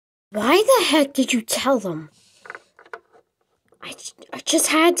Why the heck did you tell them? I just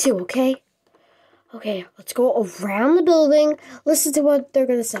had to, okay? Okay, let's go around the building, listen to what they're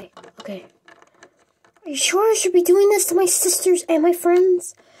gonna say, okay? Are you sure I should be doing this to my sisters and my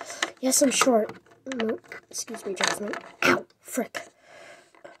friends? Yes, I'm sure. No, excuse me, Jasmine. Ow, frick.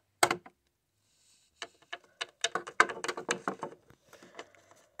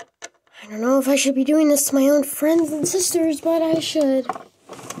 I don't know if I should be doing this to my own friends and sisters, but I should.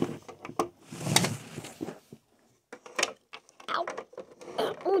 Ow.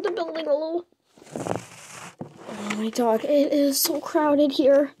 Move the building a little. Oh my dog, it is so crowded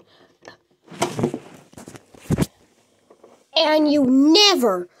here. And you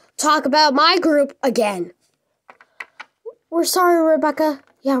never talk about my group again. We're sorry, Rebecca.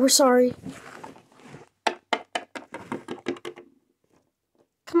 Yeah, we're sorry.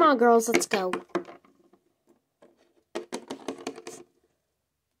 Come on, girls, let's go.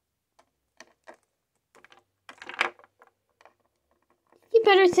 You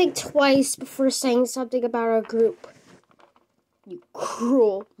better think twice before saying something about our group. You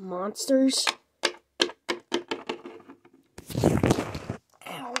cruel monsters.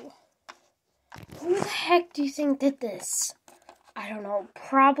 Ow. Who the heck do you think did this? I don't know.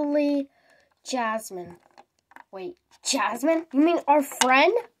 Probably Jasmine. Wait, Jasmine? You mean our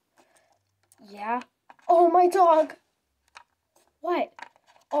friend? Yeah. Oh, my dog. What?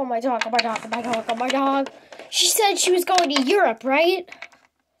 Oh, my dog, oh, my dog, oh, my dog, oh, my dog. She said she was going to Europe, right?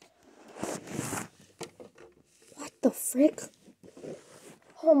 What the frick?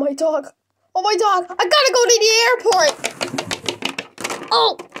 Oh, my dog. Oh, my dog. I gotta go to the airport.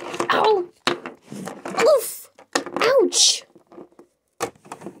 Oh. Ow. Oof. Ouch.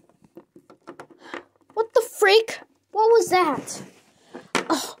 What the freak? What was that?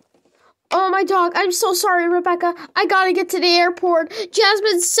 Oh, my dog. I'm so sorry, Rebecca. I gotta get to the airport.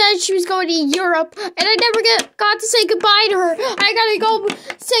 Jasmine said she was going to Europe, and I never got to say goodbye to her. I gotta go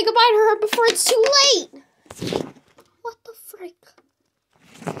say goodbye to her before it's too late. What the frick?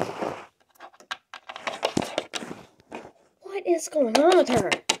 What is going on with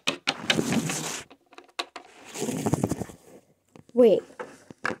her? Wait.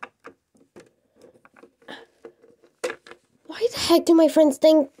 Why the heck do my friends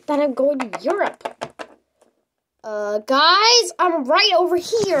think that I'm going to Europe? Guys, I'm right over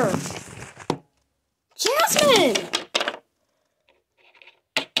here. Jasmine!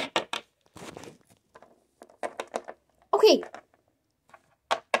 Okay.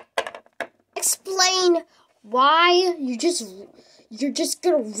 Explain why you're just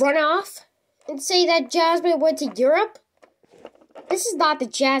gonna run off and say that Jasmine went to Europe? This is not the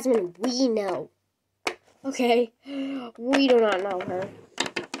Jasmine we know. Okay, we do not know her.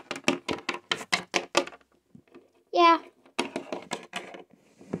 Yeah.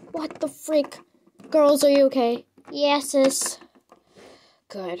 What the freak? Girls, are you okay? Yes, sis.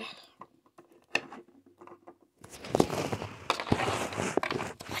 Good.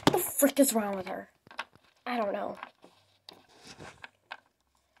 What the frick is wrong with her? I don't know.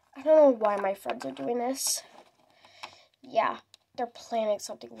 I don't know why my friends are doing this. Yeah, they're planning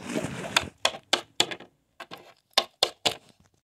something ridiculous.